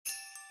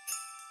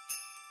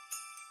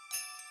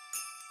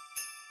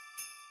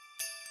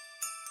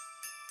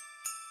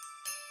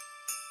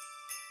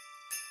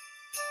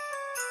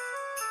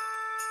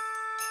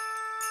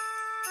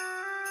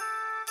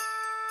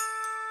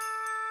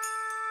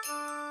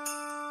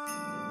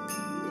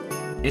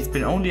It's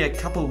been only a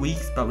couple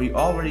weeks, but we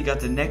already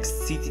got the next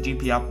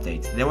CTGP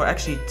update. There were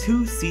actually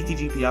 2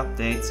 CTGP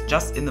updates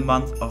just in the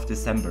month of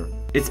December.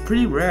 It's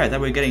pretty rare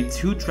that we're getting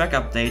 2 track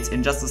updates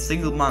in just a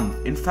single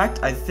month. In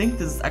fact, I think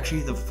this is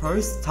actually the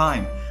first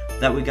time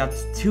that we got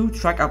 2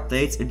 track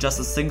updates in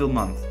just a single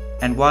month.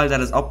 And while that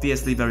is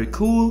obviously very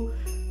cool,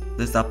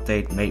 this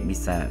update made me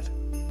sad.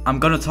 I'm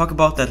gonna talk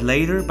about that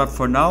later, but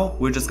for now,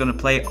 we're just gonna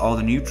play all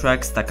the new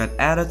tracks that got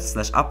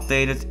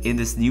added/updated in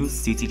this new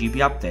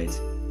CTGP update.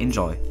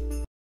 Enjoy!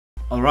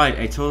 Alright,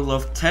 a total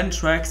of 10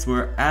 tracks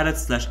were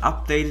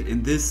added/updated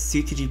in this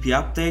CTGP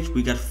update.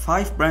 We got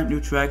 5 brand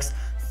new tracks,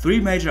 3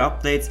 major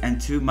updates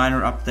and 2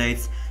 minor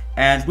updates.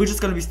 And we're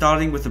just gonna be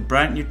starting with the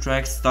brand new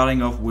tracks,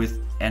 starting off with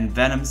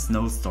Envenom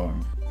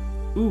Snowstorm.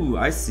 Ooh,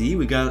 I see,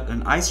 we got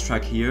an ice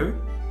track here.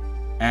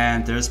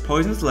 And there's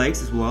Poisonous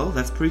Lakes as well,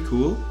 that's pretty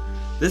cool.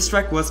 This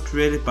track was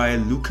created by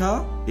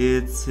Luca.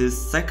 It's his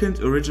second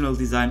original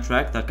design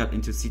track that got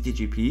into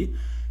CTGP.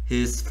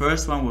 His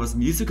first one was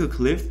Musical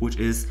Cliff, which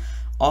is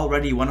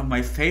already one of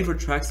my favorite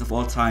tracks of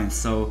all time.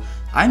 So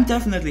I'm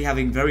definitely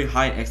having very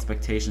high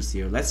expectations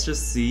here. Let's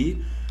just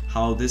see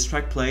how this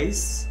track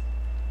plays.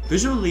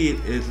 Visually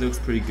it looks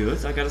pretty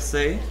good, I gotta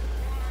say.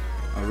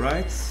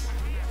 Alright.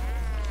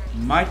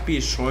 Might be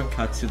a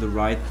shortcut to the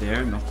right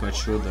there, not quite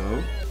sure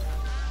though.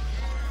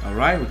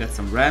 Alright, we got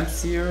some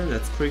ramps here,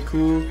 that's pretty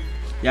cool.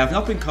 Yeah, I've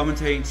not been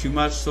commentating too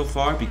much so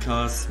far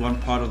because one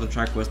part of the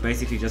track was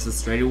basically just a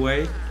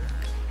straightaway.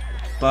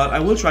 But I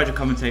will try to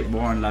commentate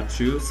more on lap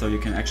 2 so you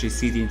can actually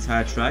see the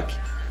entire track.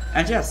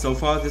 And yeah, so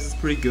far this is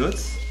pretty good.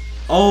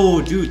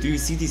 Oh dude, do you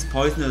see these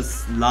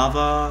poisonous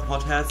lava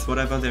hotheads,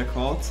 whatever they're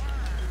called?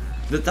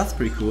 That's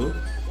pretty cool.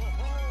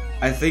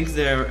 I think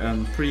they're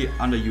a pretty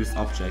underused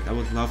object. I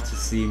would love to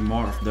see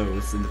more of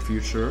those in the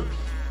future.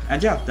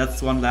 And yeah,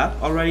 that's 1 lap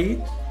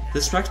already.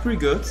 This track's pretty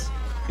good.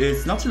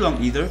 It's not too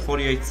long either,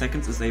 48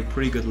 seconds is a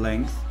pretty good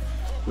length.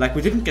 Like,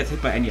 we didn't get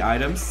hit by any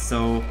items,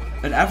 so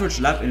an average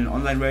lap in an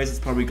online race is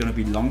probably gonna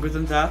be longer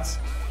than that.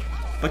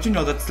 But you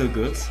know, that's still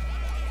good.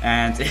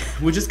 And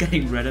we're just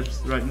getting Reddit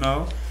right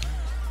now.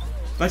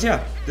 But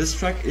yeah, this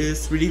track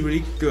is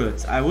really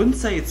good. I wouldn't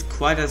say it's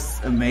quite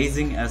as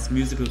amazing as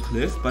Musical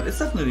Cliff, but it's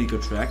definitely a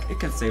good track. It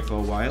can stay for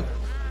a while.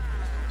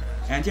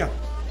 And yeah.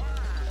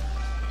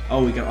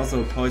 Oh, we got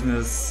also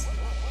Poisonous,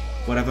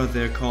 whatever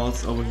they're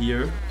called over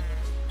here.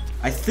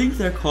 I think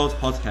they're called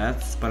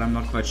hotheads, but I'm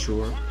not quite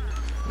sure.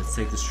 Let's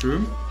take this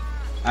shroom.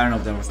 I don't know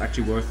if that was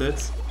actually worth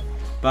it.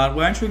 But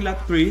we're entering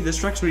lap 3. This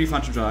track's really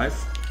fun to drive.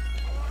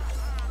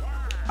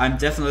 I'm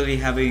definitely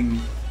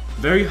having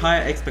very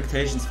high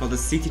expectations for the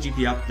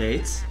CTGP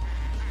update,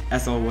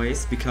 as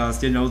always,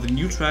 because you know, the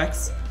new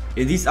tracks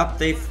in these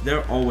updates,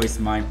 they're always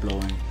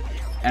mind-blowing.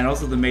 And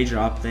also the major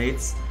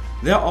updates,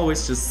 they're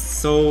always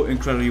just so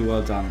incredibly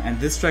well done, and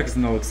this track is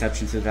no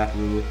exception to that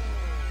rule.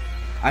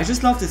 I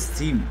just love this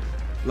theme.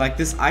 Like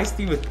this ice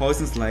theme with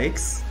Poisonous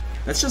Lakes,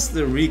 that's just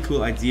a really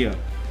cool idea.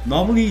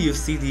 Normally you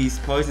see these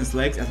Poisonous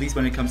Lakes, at least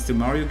when it comes to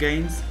Mario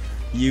games,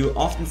 you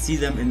often see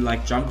them in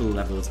like jungle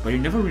levels, but you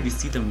never really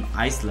see them in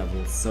ice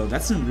levels. So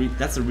that's a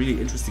really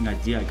interesting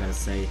idea, I gotta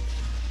say.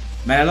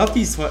 Man, I love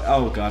these.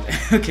 Oh god,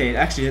 okay, it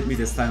actually hit me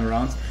this time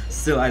around.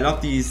 Still, I love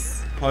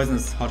these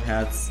Poisonous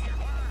hotheads.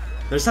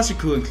 They're such a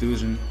cool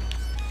inclusion.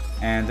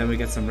 And then we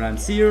get some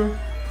ramps here,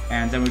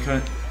 and then we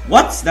can.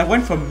 What? That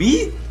went for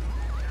me?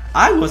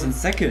 I was in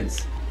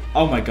second.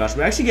 Oh my gosh,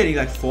 we're actually getting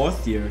like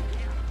 4th here.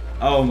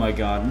 Oh my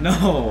god,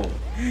 no.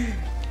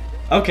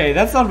 Okay,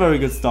 that's not a very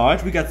good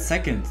start. We got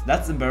 2nd.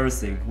 That's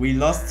embarrassing. We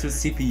lost to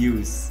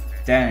CPUs.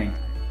 Dang.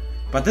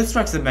 But this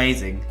track's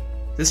amazing.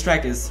 This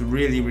track is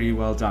really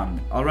well done.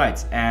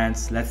 Alright, and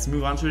let's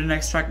move on to the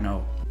next track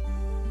now.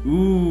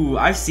 Ooh,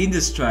 I've seen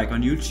this track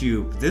on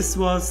YouTube. This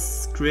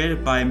was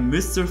created by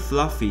Mr.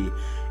 Fluffy.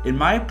 In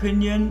my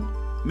opinion,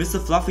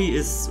 Mr. Fluffy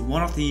is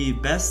one of the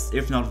best,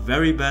 if not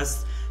very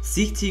best,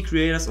 CT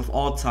creators of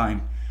all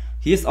time.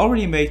 He has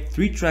already made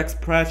 3 tracks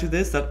prior to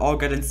this that all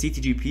got in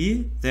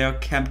CTGP. They are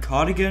Camp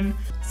Cardigan,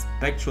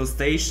 Spectral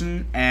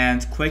Station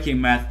and Quaking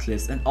Mad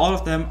Cliffs, and all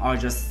of them are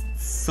just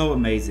so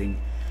amazing.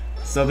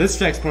 So this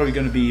track's probably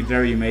gonna be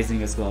very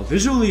amazing as well.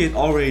 Visually it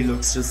already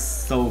looks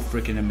just so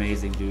freaking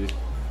amazing, dude.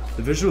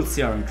 The visuals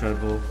here are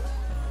incredible.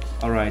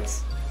 Alright,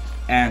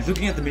 and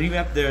looking at the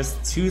minimap, there's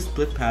 2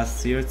 split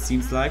paths here it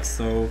seems like,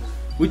 so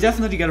we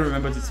definitely gotta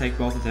remember to take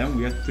both of them.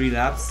 We have 3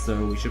 laps,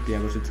 so we should be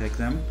able to take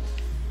them.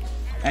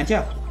 And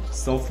yeah,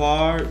 so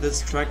far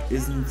this track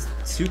isn't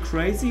too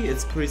crazy,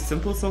 it's pretty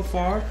simple so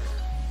far.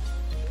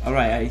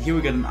 Alright, here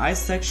we get an ice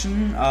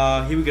section,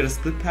 here we get a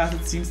split path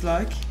it seems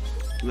like.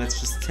 Let's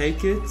just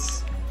take it.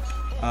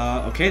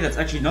 Okay, that's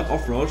actually not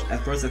off-road.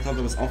 At first I thought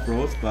it was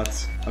off-road,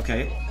 but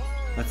okay.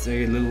 That's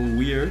a little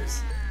weird.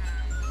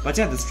 But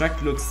yeah, this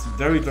track looks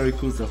very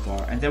cool so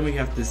far. And then we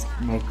have this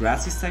more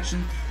grassy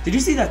section. Did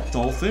you see that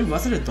dolphin?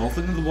 Was it a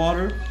dolphin in the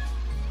water?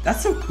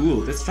 That's so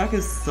cool. This track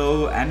is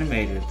so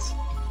animated.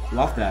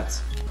 Love that.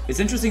 It's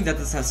interesting that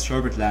this has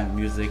Sherbetland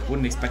music.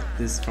 Wouldn't expect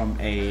this from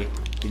a,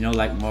 you know,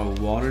 like more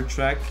water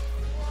track.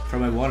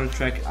 From a water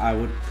track, I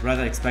would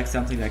rather expect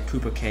something like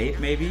Cooper Cave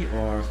maybe,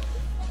 or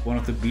one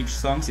of the beach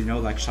songs, you know,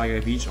 like Shy Guy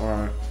Beach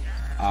or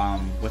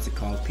what's it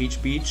called,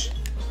 Peach Beach.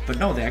 But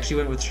no, they actually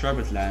went with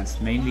Sherbet Land,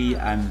 mainly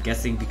I'm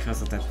guessing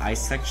because of that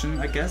ice section,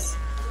 I guess.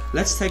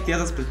 Let's take the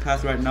other split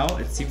path right now.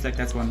 It seems like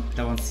that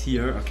one's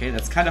here. Okay,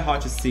 that's kind of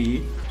hard to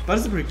see, but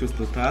it's a pretty cool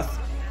split path.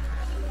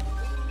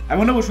 I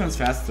wonder which one's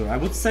faster. I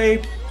would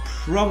say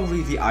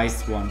probably the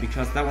ice one,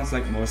 because that one's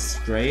like more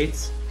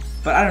straight.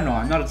 But I don't know,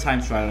 I'm not a time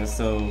trialer,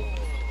 so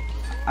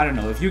I don't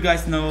know. If you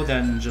guys know,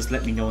 then just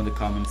let me know in the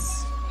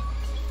comments.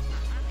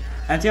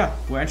 And yeah,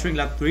 we're entering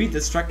lap 3.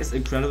 This track is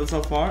incredible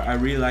so far. I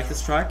really like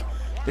this track.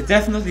 It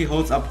definitely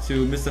holds up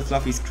to Mr.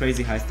 Fluffy's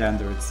crazy high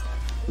standards.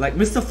 Like,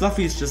 Mr.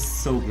 Fluffy is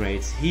just so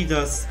great. He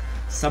does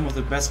some of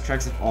the best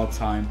tracks of all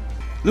time.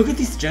 Look at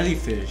these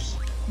jellyfish.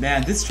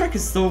 Man, this track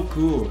is so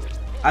cool.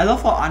 I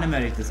love how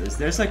animated this is.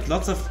 There's like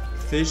lots of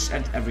fish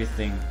and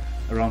everything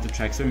around the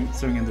track,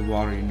 swimming in the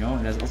water, you know.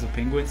 And there's also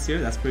penguins here.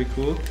 That's pretty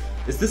cool.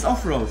 Is this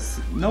off-road?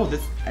 No,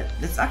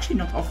 that's actually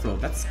not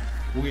off-road. That's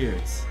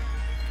weird.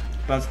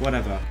 But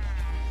whatever.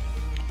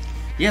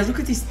 Yeah, look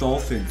at these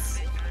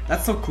dolphins.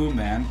 That's so cool,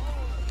 man.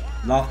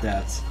 Love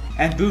that.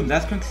 And boom,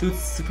 that concludes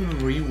Super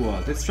Marine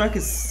World. This track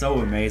is so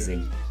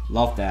amazing.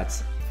 Love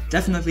that.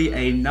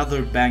 Definitely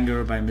another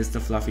banger by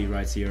Mr. Fluffy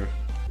right here.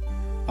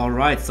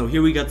 Alright, so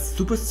here we got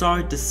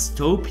Superstar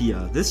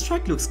Dystopia. This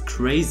track looks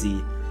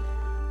crazy.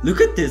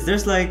 Look at this,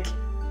 this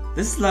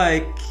is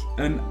like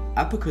an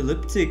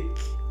apocalyptic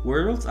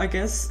world, I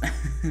guess.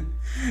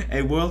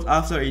 A world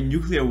after a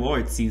nuclear war,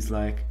 it seems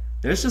like.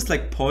 There's just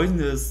like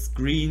poisonous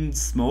green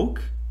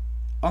smoke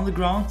on the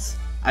ground.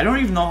 I don't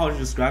even know how to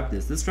describe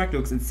this. This track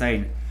looks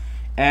insane.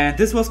 And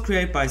this was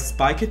created by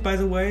Spikeit, by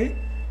the way.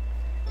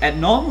 And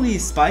normally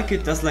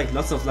Spikeit does like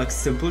lots of like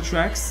simple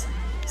tracks.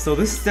 So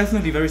this is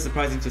definitely very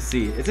surprising to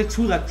see. It's a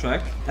 2-lap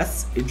track.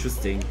 That's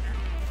interesting.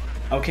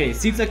 Okay,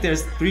 seems like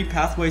there's 3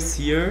 pathways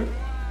here,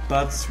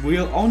 but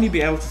we'll only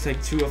be able to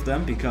take 2 of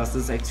them because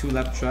this is a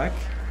 2-lap track.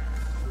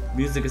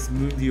 Music is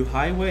Moonview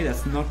Highway.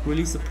 That's not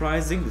really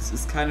surprising. This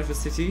is kind of a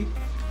city.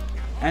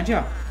 And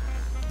yeah,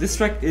 this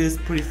track is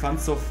pretty fun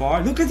so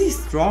far. Look at these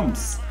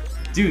thrumps.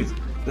 Dude,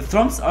 the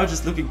thrumps are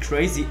just looking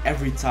crazy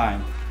every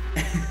time.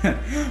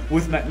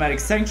 With Magmatic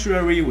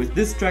Sanctuary, with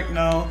this track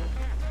now.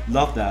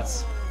 Love that.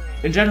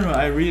 In general,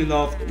 I really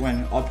love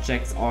when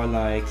objects are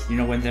like, you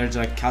know, when they're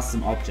like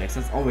custom objects.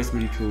 That's always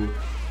really cool.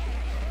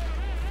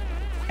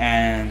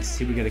 And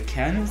here we get a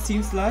cannon,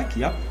 seems like.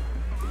 Yep.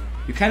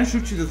 You kind of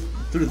shoot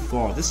through the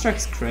floor. This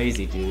track's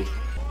crazy, dude.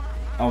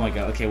 Oh my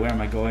god. Okay, where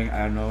am I going? I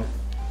don't know.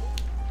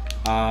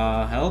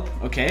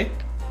 Help? Okay.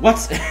 What?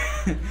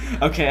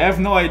 Okay, I have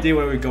no idea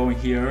where we're going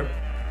here.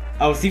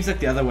 Oh, it seems like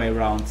the other way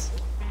around.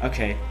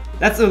 Okay.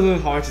 That's a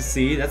little hard to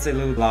see. That's a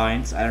little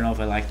blind. I don't know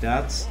if I like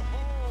that.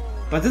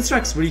 But this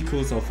track's really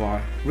cool so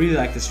far. Really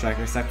like this track,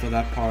 except for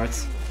that part.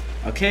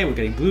 Okay, we're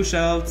getting blue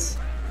shells.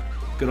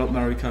 Good old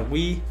Mario Kart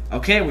Wii.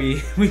 Okay,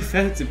 we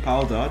fell to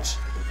power dodge.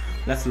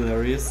 That's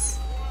hilarious.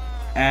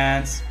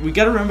 And we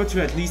gotta remember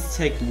to at least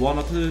take one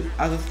of the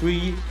other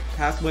 3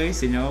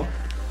 pathways, you know.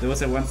 There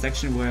was one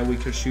section where we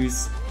could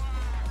choose,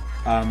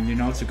 you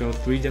know, to go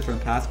 3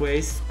 different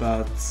pathways.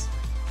 But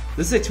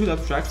this is a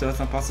 2-lap track, so that's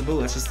not possible.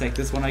 Let's just take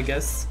this one, I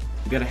guess.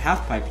 We got a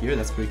half pipe here,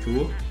 that's pretty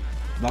cool.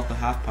 Love the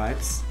half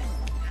pipes.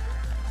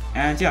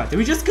 And yeah, did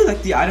we just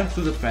collect the item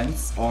through the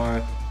fence,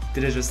 or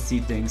did I just see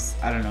things?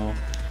 I don't know.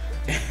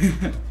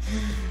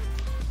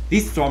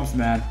 These storms,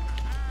 man.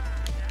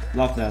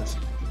 Love that.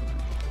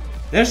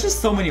 There's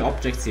just so many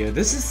objects here.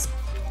 This is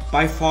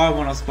by far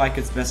one of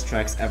Spikeit's best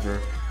tracks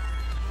ever.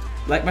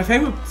 Like, my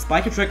favorite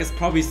Spikeit track is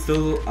probably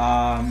still,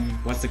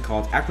 what's it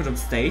called? Aquadome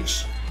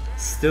Stage.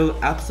 Still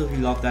absolutely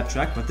love that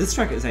track, but this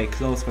track is a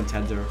close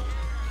contender.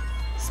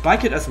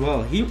 Spikeit as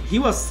well. He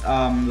was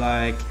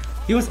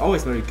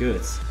always very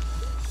good.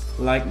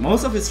 Like,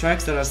 most of his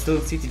tracks that are still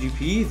in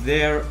CTGP,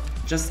 they're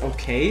just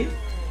okay.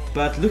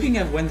 But looking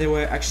at when they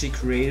were actually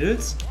created,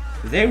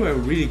 they were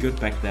really good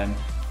back then.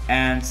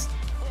 And,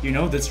 you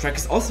know, this track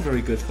is also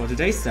very good for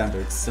today's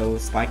standards. So,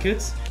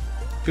 Spikeit,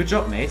 good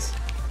job, mate.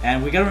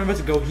 And we gotta remember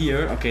to go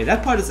here. Okay,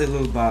 that part is a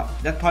little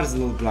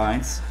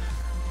blind.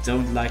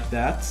 Don't like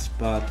that.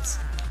 But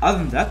other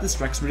than that, this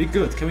track's really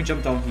good. Can we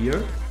jump down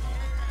here?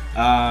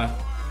 I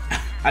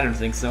don't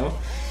think so.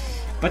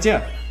 But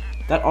yeah.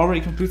 That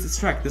already concludes this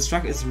track. This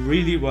track is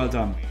really well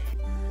done.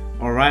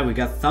 Alright, we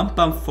got Thump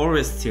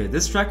Forest here.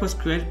 This track was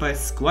created by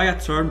Squire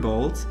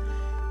Turnbolt.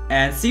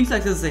 And seems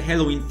like this is a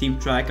Halloween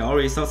themed track. I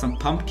already saw some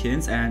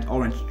pumpkins and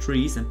orange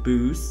trees and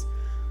booze.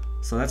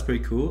 So that's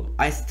pretty cool.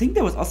 I think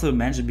there was also a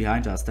mansion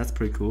behind us. That's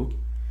pretty cool.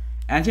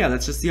 And yeah,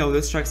 let's just see how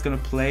this track's gonna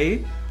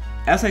play.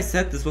 As I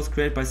said, this was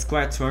created by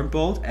Squire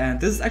Turnbolt. And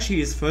this is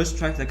actually his first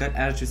track that got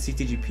added to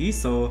CTGP.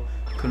 So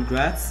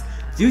congrats.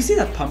 Do you see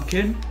that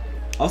pumpkin?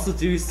 Also,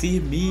 do you see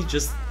me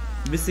just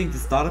missing the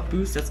startup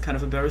boost? That's kind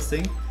of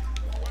embarrassing.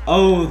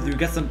 Oh, we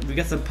got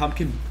some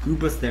pumpkin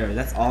goobers there.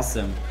 That's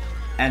awesome.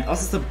 And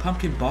also some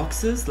pumpkin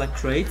boxes, like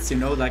crates, you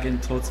know, like in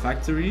Toad's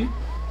Factory.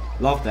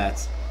 Love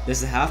that.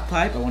 There's a half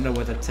pipe. I wonder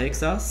where that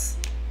takes us.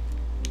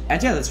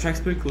 And yeah, this track's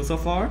pretty cool so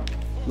far.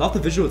 Love the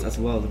visuals as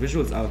well. The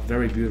visuals are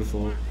very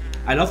beautiful.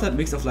 I love that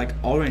mix of like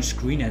orange,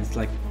 green, and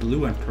like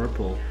blue and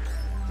purple.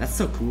 That's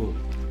so cool.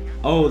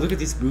 Oh, look at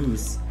these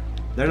boos.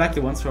 They're like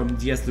the ones from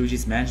DS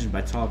Luigi's Mansion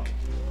by Talk.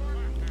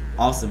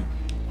 Awesome.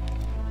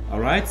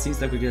 Alright,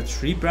 seems like we get a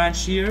tree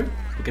branch here.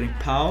 We're getting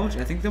pouch.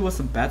 I think there was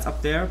some bats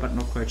up there, but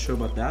not quite sure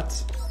about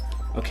that.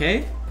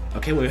 Okay.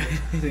 Okay, we're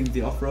hitting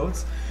the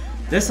off-roads.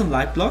 There's some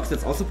light blocks,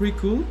 that's also pretty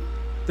cool.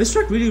 This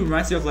track really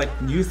reminds me of like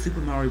New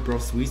Super Mario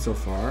Bros. Wii so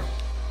far.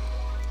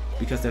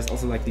 Because there's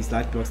also like these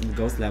light blocks in the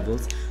ghost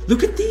levels.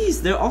 Look at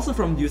these! They're also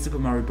from New Super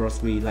Mario Bros.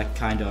 Wii, like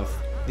kind of.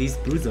 These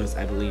bruisers,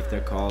 I believe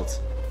they're called.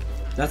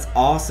 That's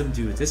awesome,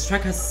 dude. This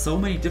track has so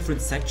many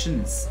different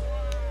sections.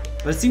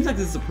 But it seems like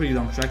this is a pretty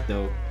long track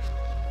though.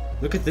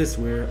 Look at this,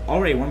 we're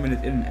already 1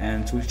 minute in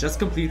and we've just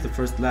completed the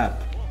first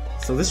lap.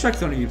 So this track's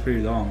gonna be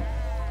pretty long.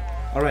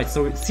 Alright,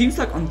 so it seems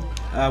like on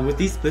with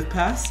these split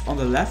paths, on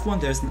the left one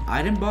there's an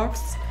item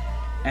box,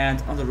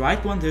 and on the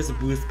right one there's a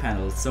boost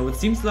panel. So it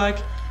seems like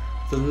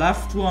the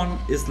left one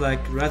is like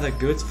rather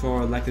good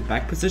for like the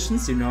back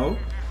positions, you know,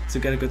 to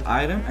get a good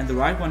item, and the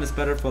right one is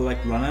better for like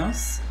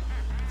runners,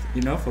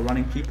 you know, for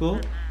running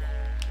people,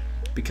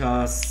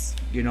 because,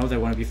 you know, they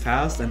want to be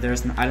fast, and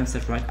there's an item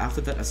set right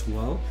after that as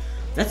well.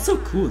 That's so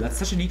cool, that's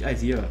such a neat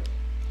idea.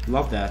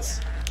 Love that.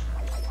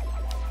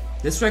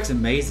 This track's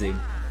amazing.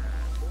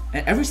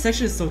 And every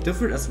section is so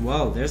different as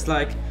well. There's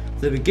like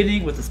the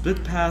beginning with the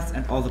split paths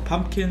and all the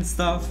pumpkin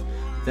stuff.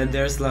 Then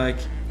there's like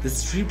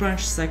this tree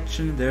branch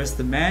section, there's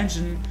the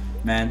mansion.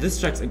 Man, this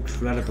track's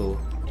incredible.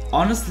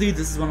 Honestly,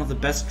 this is one of the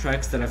best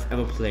tracks that I've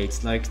ever played.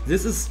 Like,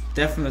 this is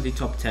definitely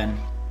top 10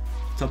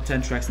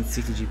 tracks in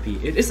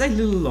CTGP. It is a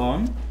little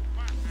long,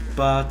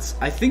 but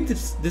I think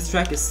this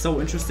track is so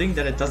interesting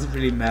that it doesn't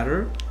really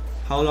matter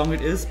how long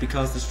it is,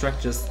 because this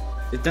track just,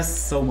 it does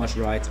so much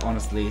right,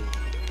 honestly.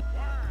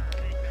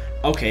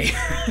 Okay,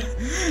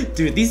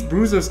 dude, these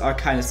bruisers are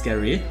kind of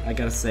scary, I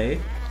gotta say.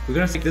 We're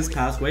gonna take this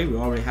pathway, we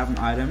already have an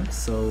item,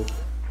 so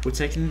we're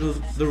taking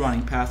the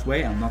running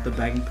pathway and not the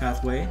bagging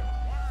pathway.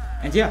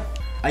 And yeah,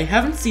 I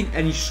haven't seen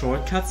any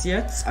shortcuts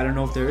yet, I don't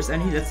know if there is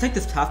any. Let's take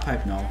this half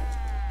pipe now.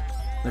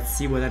 Let's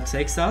see where that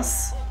takes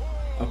us.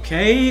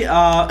 Okay,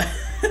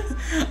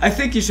 I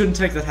think you shouldn't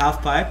take that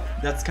half pipe,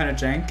 that's kind of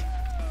jank.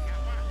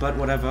 But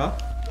whatever.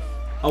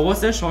 Oh,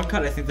 was there a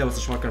shortcut? I think there was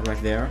a shortcut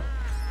right there.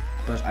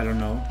 But I don't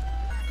know.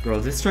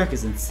 Bro, this track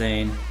is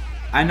insane.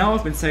 I know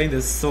I've been saying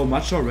this so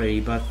much already,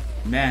 but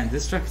man,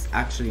 this track is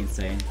actually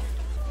insane.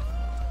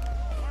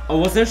 Oh,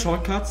 was there a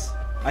shortcut?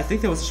 I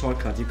think there was a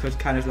shortcut. You could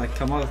kind of like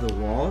come out of the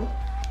wall.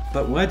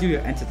 But where do you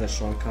enter the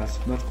shortcut?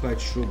 Not quite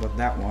sure about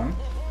that one.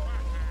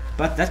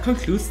 But that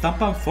concludes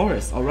Thump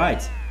Forest,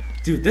 alright.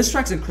 Dude, this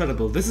track's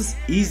incredible. This is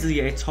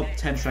easily a top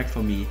 10 track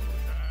for me.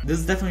 This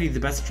is definitely the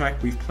best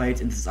track we've played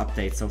in this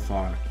update so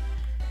far.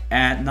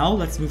 And now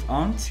let's move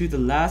on to the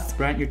last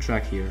brand new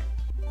track here.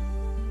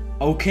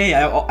 Okay,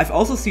 I've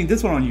also seen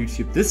this one on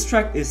YouTube. This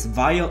track is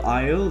Vile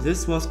Isle.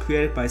 This was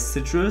created by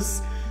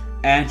Citrus.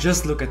 And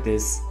just look at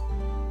this.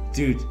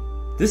 Dude,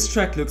 this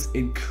track looks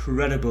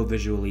incredible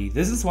visually.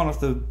 This is one of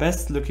the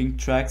best looking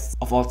tracks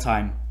of all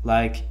time.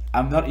 Like,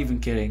 I'm not even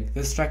kidding.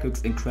 This track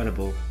looks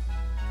incredible.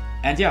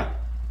 And yeah,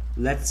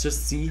 let's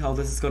just see how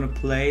this is gonna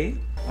play.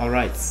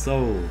 Alright,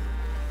 so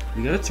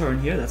we got a turn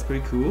here, that's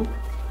pretty cool.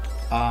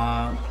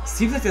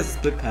 Seems like there's a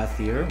split path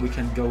here. We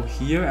can go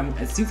here, and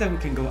it seems like we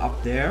can go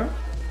up there.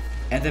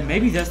 And then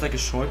maybe there's like a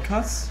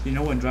shortcut, you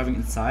know, when driving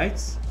inside.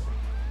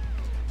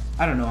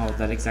 I don't know how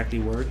that exactly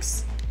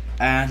works.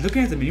 And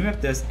looking at the minimap,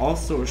 there's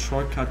also a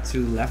shortcut to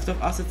the left of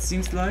us, it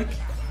seems like.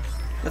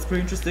 That's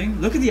pretty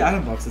interesting. Look at the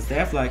item boxes, they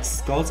have like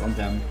skulls on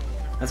them.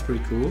 That's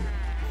pretty cool.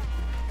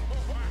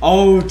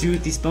 Oh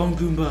dude, these bone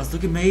Goombas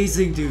look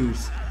amazing, dude.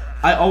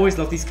 I always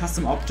love these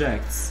custom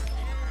objects.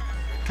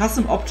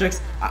 Custom objects,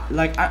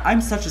 like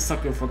I'm such a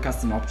sucker for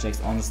custom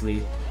objects,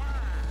 honestly.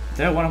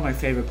 They're one of my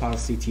favorite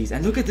parts of CTs.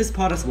 And look at this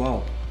part as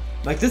well.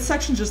 Like, this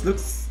section just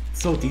looks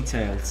so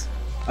detailed.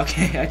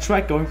 Okay, I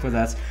tried going for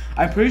that.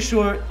 I'm pretty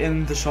sure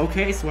in the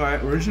showcase where I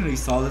originally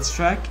saw this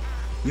track,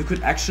 you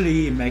could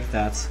actually make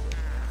that.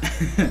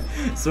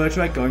 So I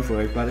tried going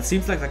for it, but it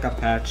seems like that got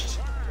patched.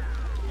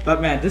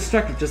 But man, this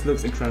track just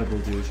looks incredible,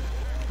 dude.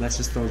 Let's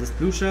just throw this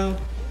blue shell.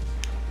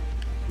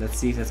 Let's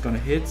see if that's gonna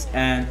hit.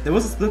 And there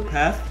was a split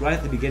path right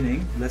at the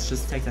beginning. Let's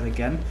just take that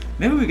again.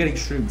 Maybe we're getting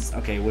shrooms.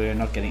 Okay, we're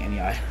not getting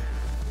any item.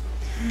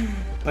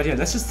 But yeah,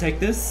 let's just take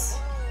this.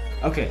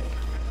 Okay,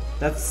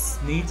 that's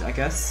neat, I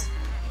guess.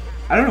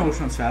 I don't know which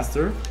one's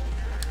faster.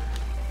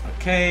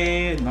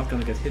 Okay, not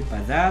gonna get hit by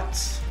that.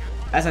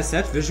 As I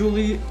said,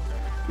 visually,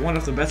 one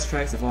of the best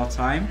tracks of all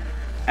time.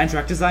 And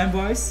track design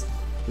wise,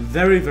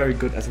 very, very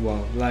good as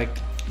well. Like,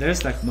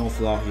 there's like no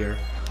flaw here.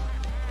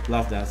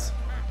 Love that.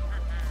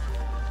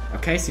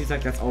 Okay, seems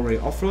like that's already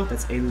off-road.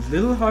 That's a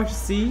little hard to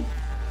see,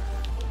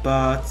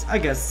 but I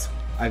guess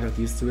I got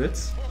used to it.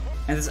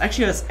 And this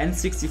actually has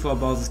N64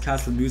 Bowser's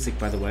Castle music,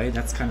 by the way.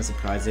 That's kind of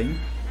surprising.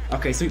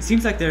 Okay, so it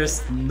seems like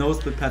there's no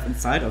split path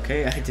inside.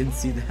 Okay, I didn't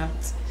see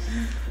that.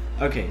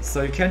 Okay,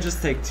 so you can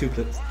just take two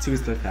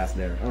split paths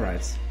there.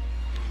 Alright.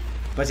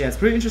 But yeah, it's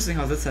pretty interesting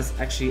how this has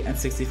actually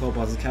N64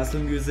 Bowser's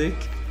Castle music.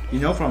 You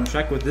know, from a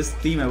track with this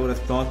theme I would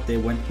have thought they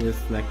went with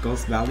like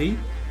Ghost Valley,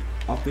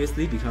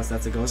 obviously, because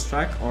that's a ghost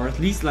track, or at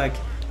least like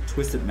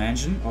Twisted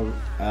Mansion, or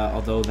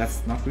although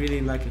that's not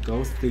really like a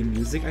ghost theme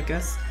music, I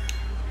guess.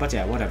 But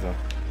yeah, whatever.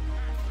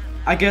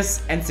 I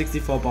guess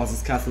N64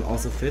 Boss's Castle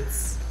also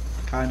fits,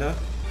 kinda.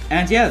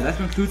 And yeah, that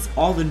concludes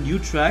all the new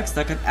tracks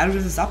that got added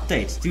in this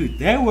update. Dude,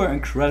 they were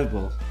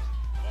incredible.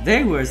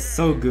 They were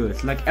so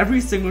good. Like,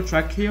 every single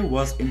track here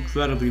was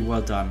incredibly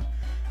well done.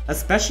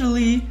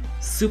 Especially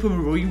Super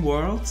Marine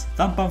World,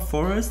 Thump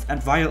Forest,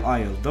 and Vile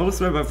Isle. Those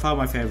were by far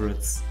my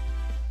favorites.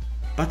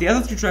 But the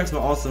other two tracks were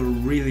also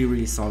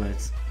really solid.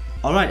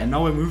 Alright, and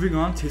now we're moving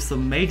on to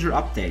some major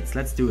updates.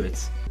 Let's do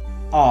it.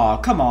 Aw,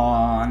 come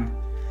on.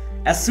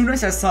 As soon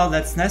as I saw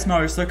that SNES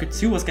Mario Circuit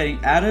 2 was getting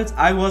added,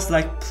 I was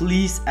like,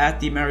 please add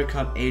the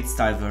American 8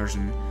 style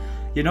version.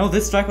 You know,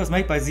 this track was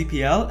made by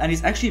ZPL, and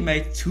he's actually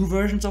made two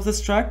versions of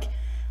this track.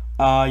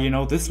 You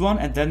know, this one,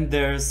 and then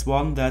there's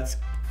one that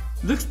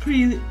looks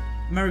pretty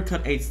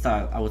American 8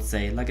 style, I would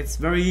say. Like, it's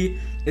very...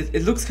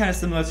 It looks kind of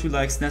similar to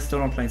like SNES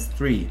Stone on Plains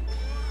 3.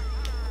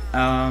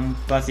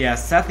 But yeah,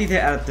 sadly they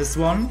added this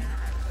one.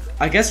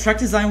 I guess track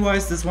design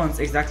wise, this one's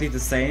exactly the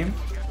same.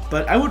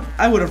 But I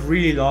would have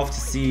really loved to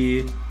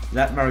see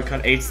that Mario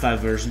Kart 8 style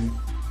version,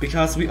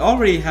 because we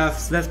already have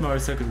SNES Mario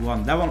Circuit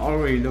 1. That one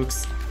already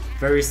looks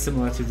very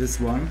similar to this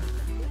one,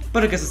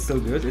 but I guess it's still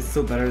good. It's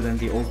still better than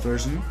the old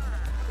version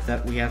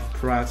that we had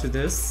prior to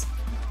this.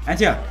 And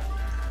yeah,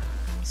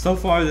 so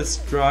far this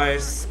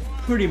drives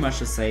pretty much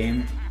the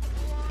same,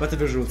 but the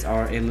visuals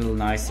are a little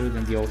nicer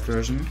than the old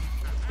version.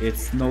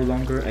 It's no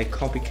longer a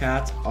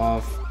copycat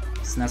of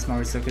SNES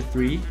Mario Circuit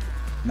 3.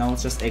 Now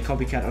it's just a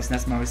copycat of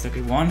SNES Mario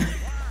Circuit 1.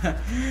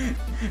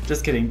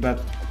 Just kidding,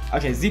 but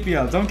okay,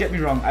 ZPL, don't get me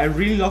wrong, I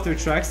really love their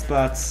tracks,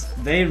 but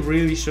they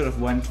really should have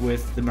went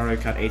with the Mario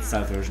Kart 8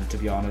 style version, to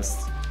be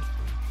honest.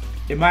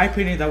 In my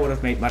opinion, that would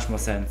have made much more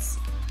sense.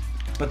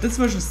 But this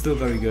version is still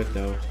very good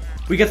though.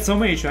 We get so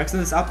many tracks in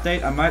this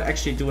update, I might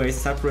actually do a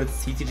separate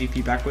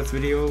CTGP backwards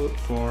video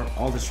for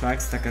all the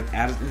tracks that got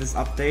added in this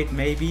update,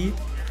 maybe.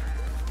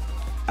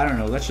 I don't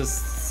know, let's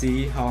just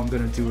see how I'm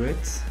gonna do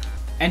it.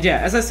 And yeah,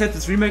 as I said,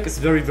 this remake is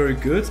very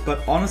good,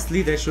 but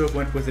honestly they should have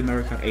went with the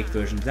Mario Kart 8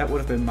 version. That would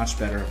have been much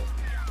better.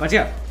 But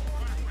yeah,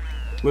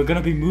 we're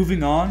gonna be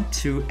moving on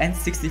to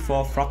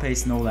N64 Frappe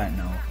Snowland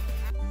now.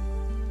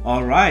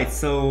 Alright,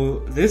 so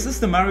this is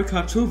the Mario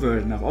Kart 2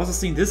 version. I've also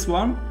seen this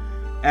one,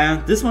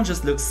 and this one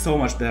just looks so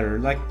much better.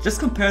 Like, just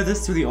compare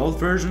this to the old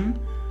version.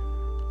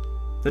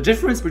 The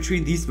difference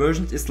between these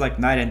versions is like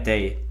night and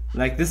day.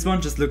 Like, this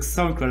one just looks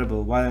so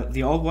incredible, while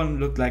the old one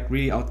looked like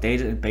really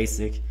outdated and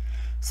basic.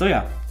 So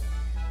yeah,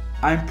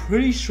 I'm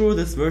pretty sure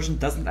this version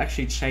doesn't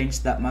actually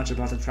change that much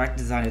about the track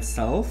design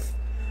itself,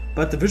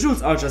 but the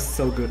visuals are just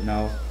so good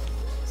now.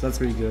 So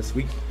that's really good.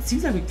 It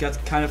seems like we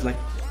got kind of like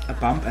a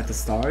bump at the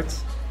start.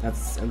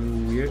 That's a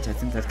little weird. I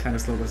think that kind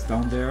of slowed us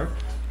down there.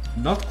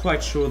 Not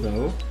quite sure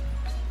though.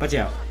 But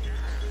yeah,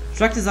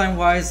 track design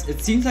wise,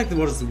 it seems like the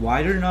road is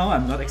wider now.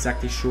 I'm not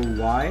exactly sure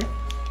why.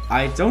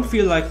 I don't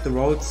feel like the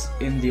road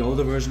in the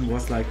older version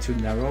was like too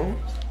narrow.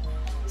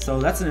 So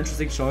that's an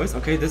interesting choice.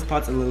 Okay, this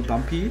part's a little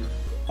bumpy.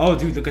 Oh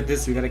dude, look at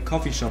this, we got a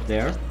coffee shop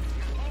there.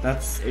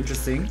 That's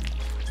interesting.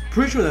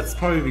 Pretty sure that's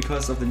probably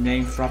because of the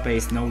name Frappe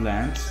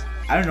Snowland.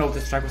 I don't know if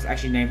this track was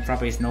actually named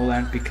Frappe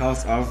Snowland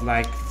because of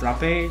like frappe,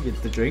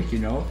 the drink, you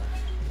know.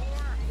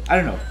 I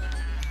don't know.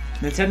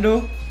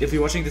 Nintendo, if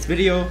you're watching this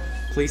video,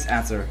 please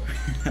answer.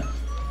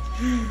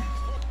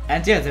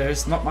 And yeah,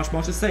 there's not much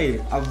more to say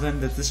other than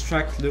that this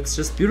track looks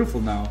just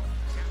beautiful now.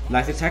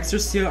 Like, the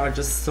textures here are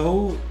just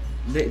so...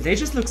 They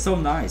just look so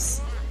nice.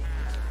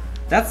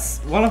 That's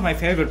one of my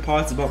favorite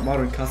parts about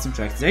modern custom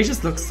tracks. They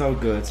just look so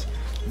good.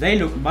 They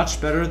look much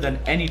better than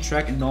any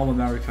track in normal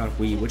Mario Kart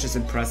Wii, which is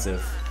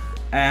impressive.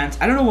 And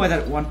I don't know why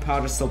that one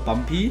part is so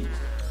bumpy,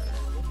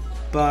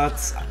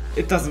 but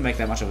it doesn't make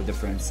that much of a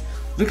difference.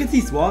 Look at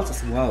these walls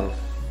as well.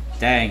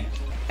 Dang.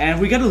 And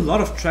we got a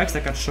lot of tracks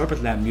that got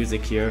Sherbet Lamp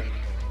music here.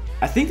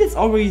 I think it's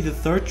already the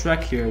third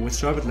track here with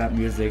Sherbet Lamp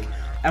music.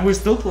 And we're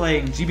still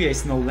playing GBA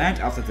Snow Land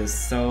after this,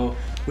 so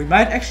we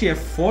might actually have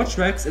 4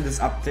 tracks in this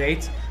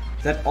update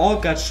that all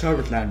got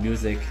Sherbet Lamp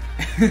music.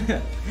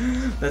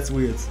 That's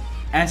weird.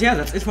 And yeah,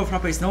 that's it for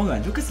Frappe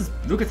Snowland.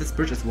 Look at this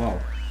bridge as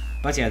well.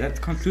 But yeah, that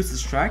concludes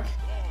this track.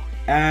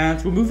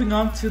 And we're moving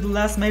on to the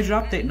last major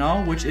update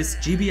now, which is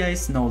GBA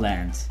Snow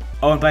Land.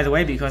 Oh, and by the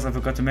way, because I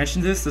forgot to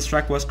mention this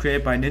track was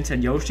created by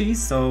Nintendo Yoshi,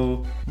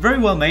 so very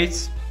well made.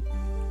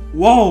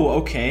 Whoa,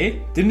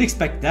 okay, didn't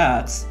expect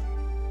that.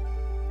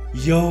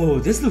 Yo,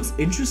 this looks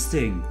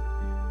interesting.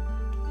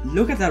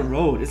 Look at that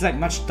road, it's like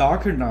much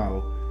darker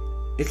now.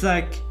 It's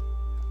like,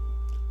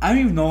 I don't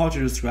even know how to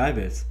describe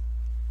it.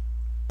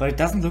 But it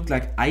doesn't look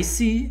like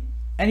icy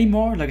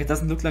anymore, like it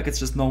doesn't look like it's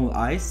just normal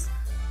ice.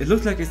 It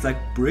looks like it's like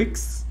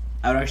bricks.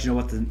 I don't actually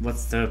know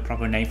what's the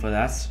proper name for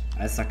that.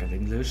 I suck at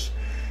English.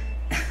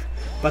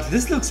 But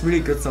this looks really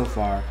good so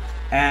far.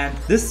 And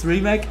this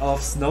remake of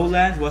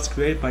Snowland was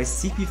created by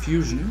CP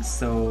Fusion,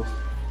 so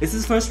it's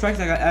his first track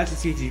that got added to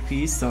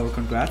CTGP, so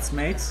congrats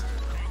mate.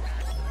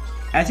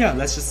 And yeah,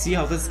 let's just see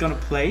how this is gonna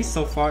play.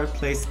 So far it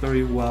plays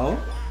very well.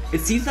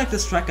 It seems like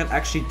this track got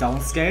actually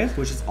downscaled,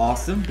 which is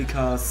awesome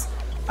because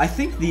I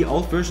think the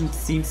old version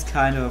seems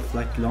kind of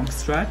like long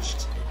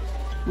stretched.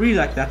 Really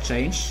like that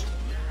change.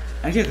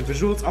 And yeah, the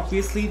visuals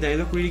obviously, they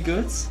look really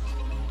good.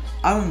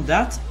 Other than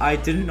that, I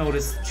didn't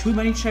notice too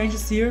many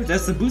changes here.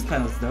 There's the boost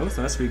panels though,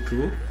 so that's really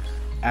cool.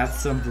 Adds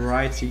some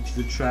variety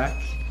to the track,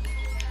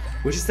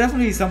 which is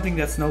definitely something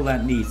that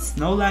Snowland needs.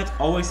 Snowland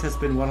always has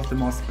been one of the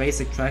most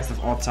basic tracks of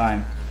all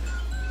time.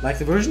 Like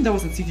the version that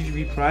was in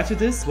CTGP prior to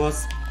this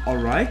was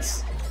alright,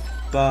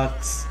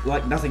 but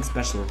like nothing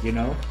special, you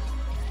know?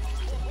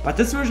 But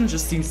this version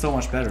just seems so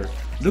much better.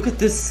 Look at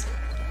this!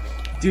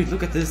 Dude,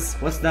 look at this,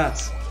 what's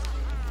that?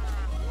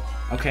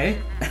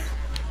 Okay.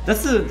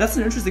 That's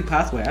an interesting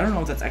pathway. I don't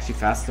know if that's actually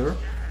faster.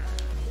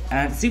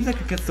 And it seems like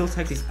you can still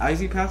take these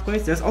icy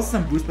pathways. There's also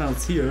some boost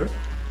panels here.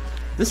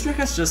 This track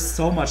has just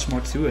so much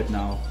more to it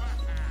now.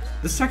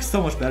 This track's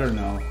so much better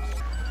now.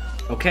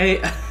 Okay,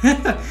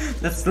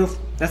 that's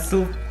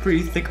still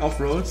pretty thick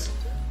off-road.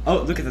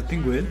 Oh, look at that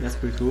penguin, that's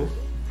pretty cool.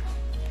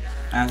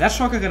 And that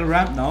shortcut got a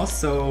ramp now,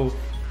 so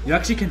you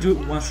actually can do it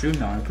with one shroom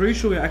now. I'm pretty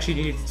sure you actually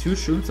needed 2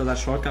 shrooms on that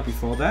shortcut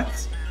before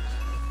that.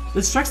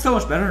 This track's so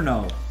much better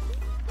now.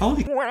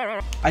 Holy,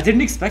 I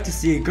didn't expect to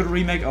see a good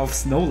remake of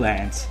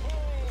Snowland.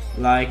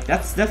 Like,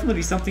 that's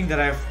definitely something that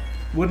I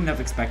wouldn't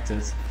have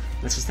expected.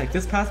 Let's just take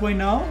this pathway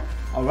now.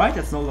 Alright,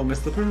 that's no longer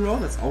slippery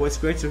road, that's always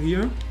great to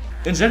hear.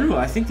 In general,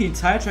 I think the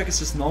entire track is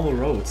just normal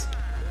road.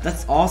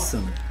 That's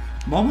awesome.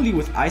 Normally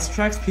with ice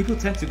tracks, people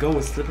tend to go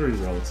with slippery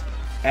road.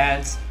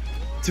 And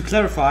to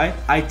clarify,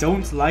 I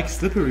don't like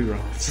slippery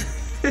road.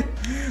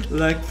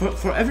 Like,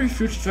 for every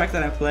future track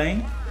that I'm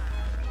playing,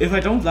 if I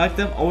don't like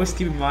them, always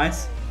keep in mind,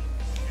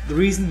 the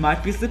reason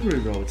might be slippery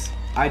road.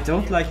 I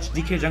don't like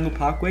DK Jungle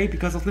Parkway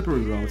because of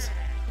slippery road,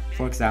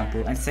 for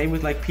example. And same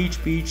with like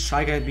Peach Beach,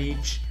 Shy Guy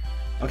Beach.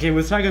 Okay,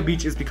 with Shy Guy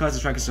Beach is because the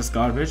track is just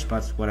garbage,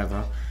 but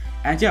whatever.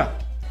 And yeah,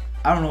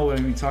 I don't know what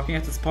I'm talking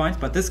at this point,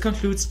 but this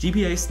concludes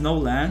GBA Snow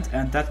Land,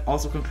 and that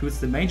also concludes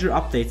the major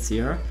updates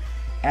here.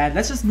 And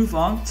let's just move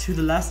on to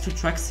the last 2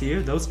 tracks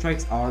here. Those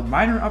tracks are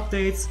minor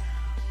updates,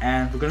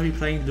 and we're gonna be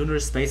playing Lunar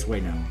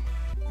Spaceway now.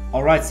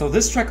 Alright, so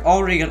this track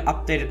already got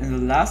updated in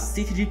the last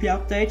CTGP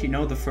update, you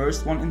know, the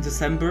first one in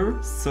December.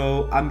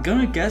 So I'm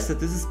gonna guess that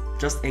this is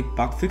just a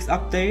bug fix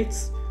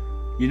update.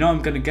 You know,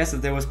 I'm gonna guess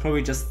that there was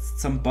probably just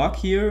some bug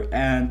here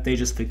and they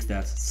just fixed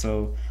that.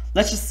 So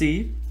let's just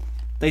see.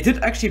 They did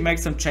actually make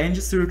some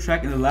changes to the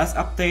track in the last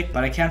update,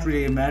 but I can't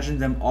really imagine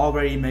them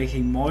already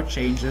making more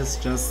changes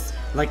just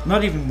like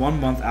not even 1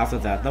 month after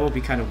that. That would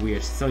be kind of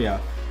weird. So yeah,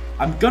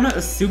 I'm gonna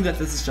assume that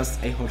this is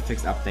just a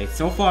hotfix update.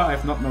 So far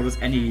I've not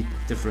noticed any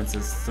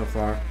differences so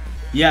far.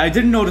 Yeah, I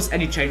didn't notice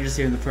any changes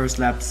here in the first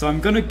lap, so I'm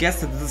gonna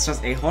guess that this is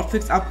just a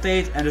hotfix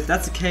update, and if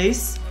that's the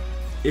case,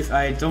 if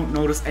I don't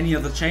notice any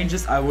other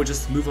changes, I will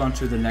just move on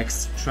to the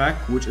next track,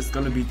 which is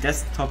gonna be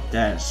Desktop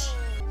Dash.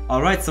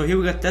 Alright, so here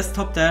we got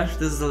Desktop Dash.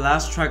 This is the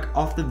last track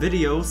of the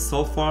video.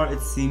 So far it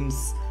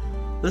seems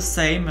the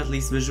same, at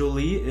least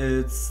visually.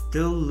 It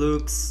still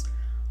looks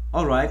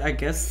alright, I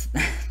guess.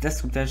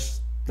 Desktop Dash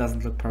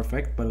doesn't look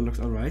perfect, but it looks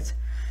alright.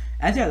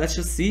 And yeah, let's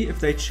just see if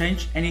they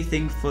change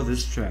anything for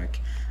this track.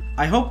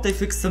 I hope they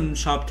fix some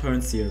sharp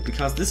turns here,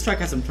 because this track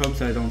has some turns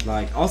that I don't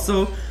like.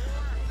 Also,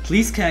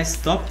 please can I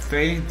stop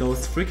failing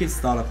those freaking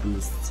startup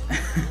boosts?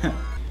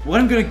 What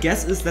I'm gonna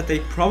guess is that they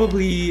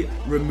probably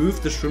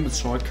removed the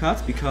Shroomless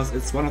shortcut, because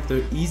it's one of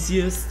the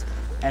easiest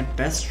and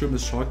best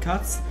Shroomless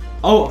shortcuts.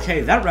 Oh,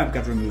 okay, that ramp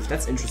got removed,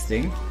 that's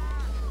interesting.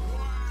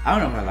 I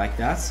don't know if I like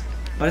that,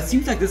 but it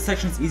seems like this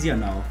section is easier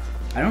now.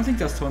 I don't think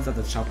those turns are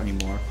that sharp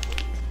anymore.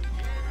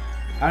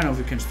 I don't know if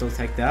we can still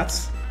take that.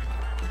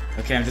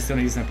 Okay, I'm just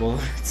gonna use my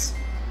bullets.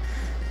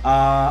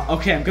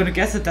 Okay, I'm gonna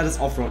guess that that is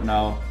off-road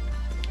now.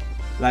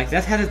 Like,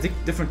 that had a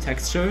different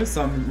texture,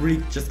 so I'm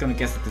really just gonna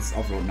guess that this is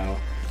off-road now.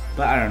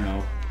 But I don't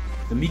know.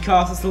 The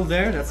Mikas is still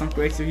there, that's not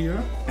great to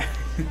hear.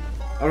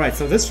 Alright,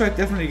 so this track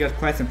definitely got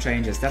quite some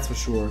changes, that's for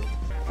sure.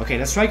 Okay,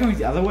 let's try going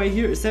the other way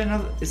here. Is there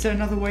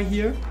another way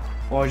here?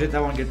 Or did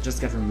that one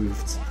just get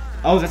removed?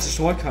 Oh, that's a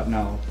shortcut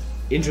now.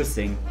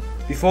 Interesting.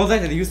 Before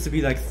that, it used to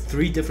be like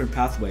 3 different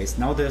pathways.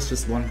 Now there's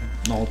just one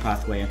normal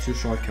pathway and 2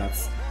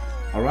 shortcuts.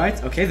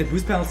 Alright, okay, the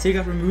boost panels here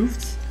got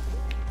removed.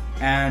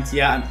 And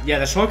yeah,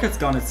 the shortcut's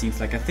gone, it seems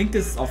like. I think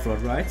this is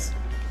off-road, right?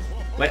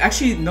 Wait,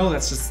 actually, no,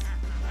 that's just...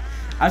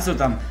 I'm so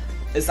dumb.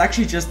 It's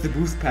actually just the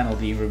boost panel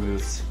being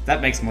removed.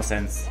 That makes more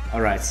sense.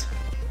 Alright.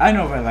 I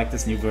know if I like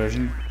this new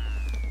version.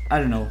 I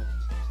don't know.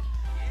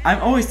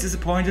 I'm always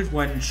disappointed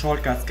when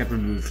shortcuts get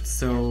removed,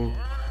 so...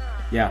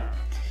 yeah.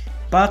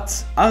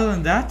 But other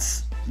than that,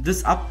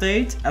 this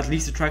update, at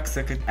least the tracks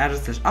that get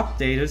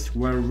added/updated,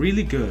 were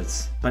really good.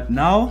 But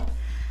now,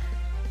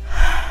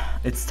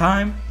 it's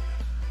time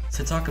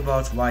to talk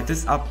about why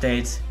this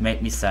update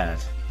made me sad.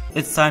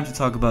 It's time to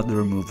talk about the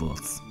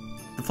removals.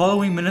 The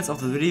following minutes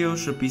of the video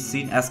should be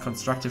seen as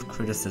constructive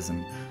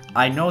criticism.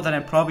 I know that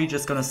I'm probably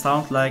just gonna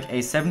sound like a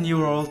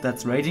 7-year-old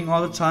that's raging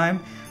all the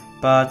time,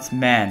 but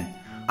man,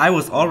 I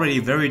was already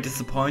very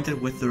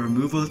disappointed with the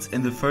removals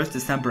in the first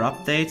December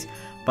update,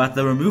 but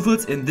the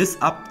removals in this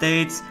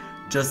update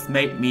just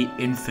made me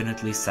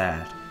infinitely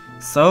sad.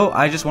 So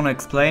I just want to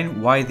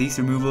explain why these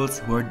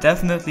removals were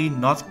definitely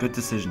not good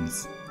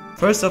decisions.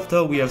 First off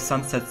though, we have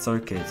Sunset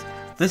Circuit.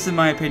 This in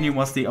my opinion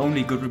was the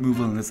only good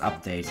removal in this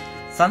update.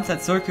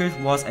 Sunset Circuit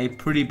was a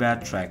pretty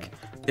bad track.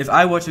 If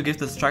I were to give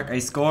this track a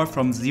score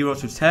from 0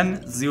 to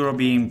 10, 0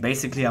 being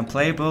basically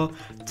unplayable,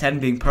 10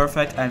 being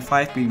perfect and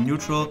 5 being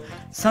neutral,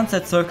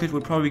 Sunset Circuit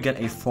would probably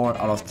get a 4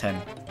 out of 10.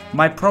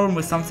 My problem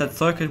with Sunset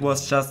Circuit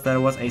was just that it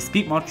was a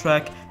speed mod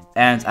track,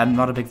 and I'm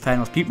not a big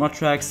fan of speed mod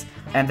tracks,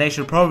 and they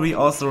should probably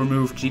also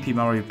remove GP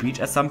Mario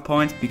Beach at some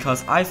point,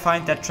 because I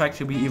find that track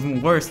to be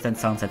even worse than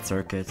Sunset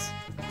Circuit.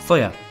 So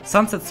yeah,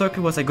 Sunset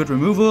Circuit was a good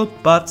removal,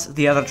 but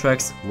the other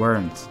tracks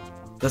weren't.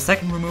 The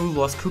second removal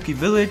was Cookie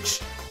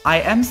Village.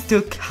 I am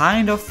still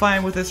kind of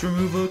fine with this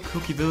removal.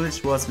 Cookie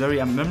Village was very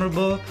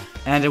unmemorable,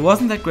 and it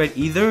wasn't that great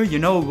either. You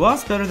know, it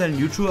was better than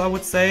neutral, I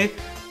would say,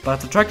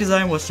 but the track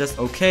design was just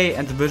okay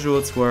and the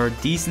visuals were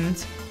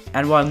decent.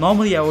 And while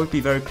normally I would be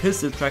very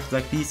pissed if tracks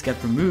like these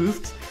get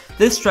removed,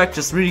 this track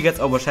just really gets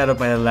overshadowed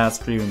by the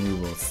last 3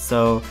 removals.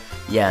 So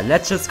yeah,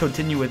 let's just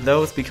continue with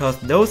those, because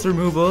those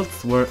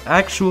removals were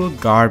actual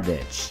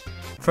garbage.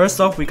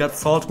 First off, we got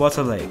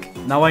Saltwater Lake.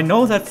 Now I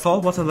know that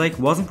Saltwater Lake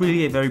wasn't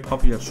really a very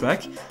popular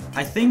track.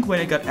 I think when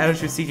it got added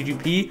to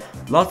CTGP,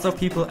 lots of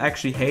people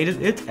actually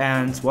hated it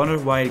and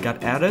wondered why it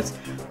got added.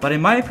 But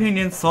in my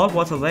opinion,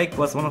 Saltwater Lake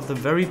was one of the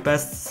very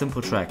best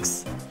simple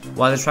tracks.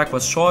 While the track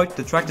was short,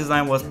 the track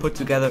design was put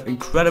together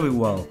incredibly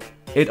well.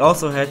 It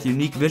also had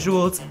unique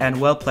visuals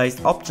and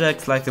well-placed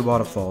objects like the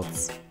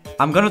waterfalls.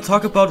 I'm gonna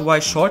talk about why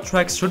short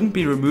tracks shouldn't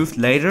be removed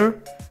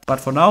later, but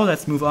for now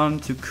let's move on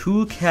to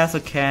Cool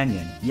Castle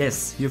Canyon.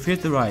 Yes, you've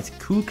heard the right,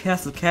 Cool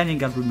Castle Canyon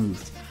got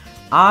removed.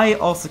 I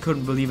also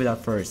couldn't believe it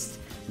at first.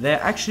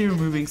 They're actually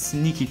removing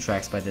sneaky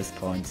tracks by this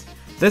point.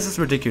 This is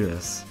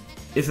ridiculous.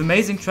 If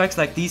amazing tracks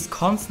like these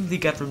constantly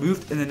get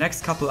removed in the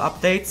next couple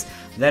updates,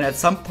 then at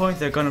some point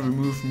they're gonna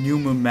remove New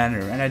Moon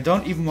Manor, and I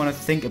don't even want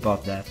to think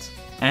about that.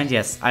 And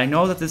yes, I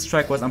know that this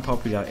track was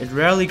unpopular, it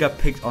rarely got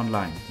picked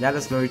online, that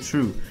is very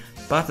true.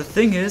 But the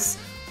thing is,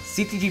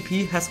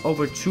 CTGP has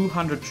over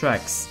 200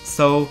 tracks,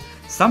 so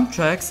some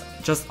tracks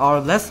just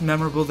are less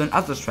memorable than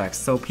other tracks,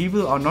 so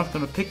people are not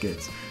gonna pick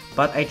it.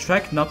 But a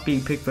track not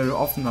being picked very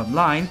often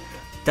online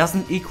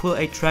doesn't equal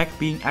a track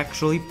being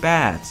actually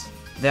bad.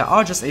 There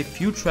are just a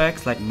few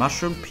tracks like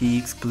Mushroom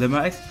Peaks,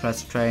 Glimmer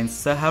Express Train,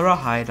 Sahara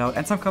Hideout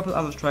and some couple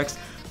other tracks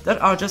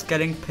that are just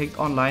getting picked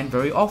online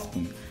very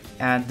often.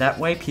 And that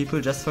way people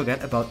just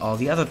forget about all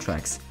the other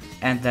tracks.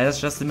 And that is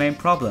just the main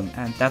problem,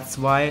 and that's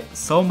why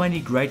so many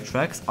great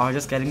tracks are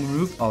just getting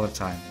removed all the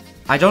time.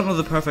 I don't know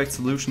the perfect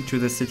solution to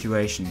this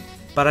situation,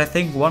 but I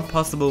think one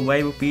possible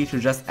way would be to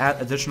just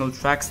add additional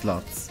track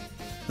slots.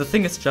 The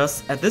thing is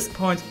just, at this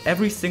point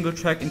every single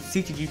track in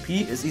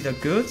CTGP is either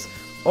good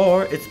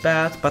or it's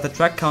bad, but the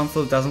track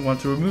council doesn't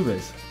want to remove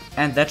it.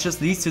 And that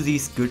just leads to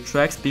these good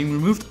tracks being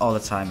removed all the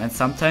time, and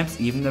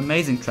sometimes even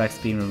amazing tracks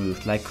being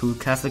removed, like Cool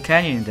Castle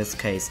Canyon in this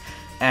case.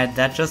 And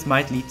that just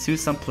might lead to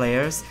some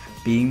players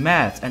being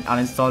mad and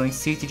uninstalling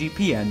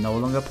CTGP and no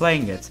longer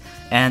playing it.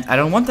 And I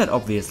don't want that,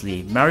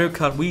 obviously. Mario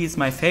Kart Wii is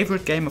my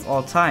favorite game of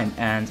all time,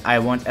 and I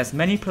want as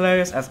many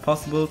players as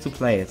possible to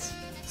play it.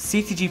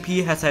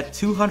 CTGP has had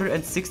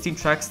 216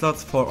 track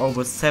slots for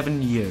over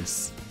 7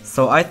 years.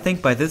 So I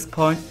think by this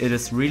point it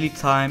is really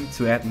time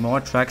to add more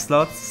track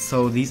slots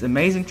so these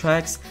amazing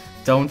tracks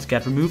don't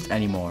get removed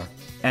anymore.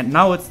 And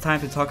now it's time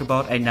to talk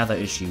about another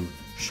issue.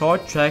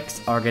 Short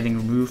tracks are getting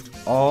removed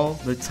all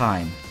the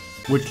time.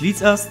 Which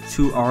leads us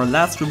to our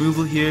last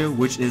removal here,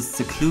 which is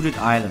Secluded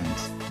Island.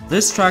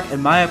 This track in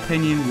my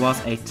opinion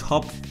was a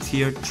top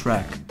tier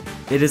track.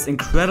 It is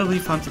incredibly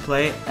fun to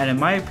play, and in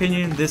my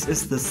opinion this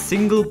is the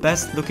single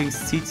best looking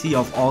CT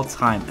of all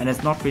time, and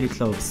it's not really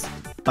close.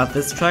 But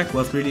this track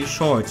was really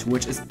short,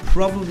 which is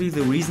probably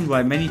the reason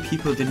why many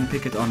people didn't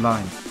pick it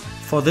online.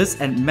 For this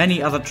and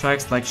many other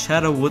tracks like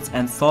Shadow Woods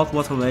and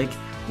Saltwater Lake,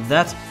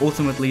 that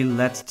ultimately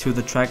led to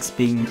the tracks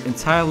being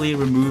entirely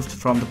removed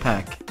from the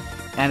pack.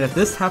 And if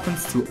this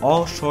happens to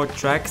all short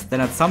tracks,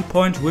 then at some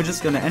point we're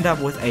just gonna end up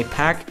with a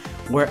pack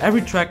where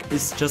every track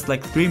is just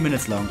like 3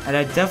 minutes long, and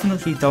I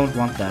definitely don't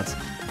want that.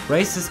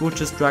 Races would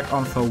just drag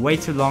on for way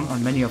too long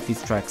on many of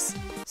these tracks.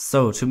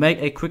 So to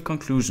make a quick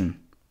conclusion.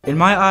 In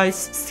my eyes,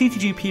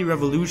 CTGP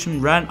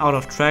Revolution ran out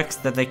of tracks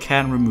that they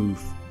can remove.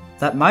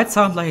 That might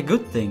sound like a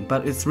good thing,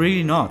 but it's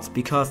really not,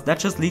 because that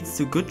just leads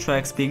to good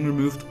tracks being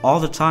removed all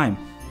the time.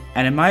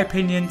 And in my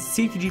opinion,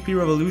 CTGP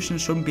Revolution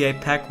shouldn't be a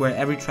pack where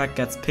every track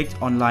gets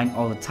picked online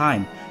all the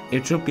time.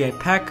 It should be a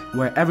pack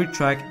where every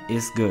track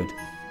is good.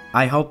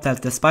 I hope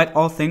that despite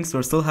all things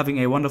we're still having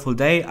a wonderful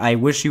day. I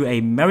wish you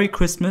a Merry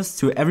Christmas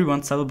to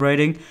everyone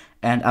celebrating,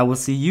 and I will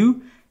see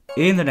you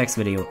in the next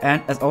video.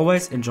 And as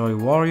always, enjoy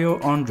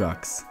Wario on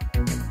Drugs.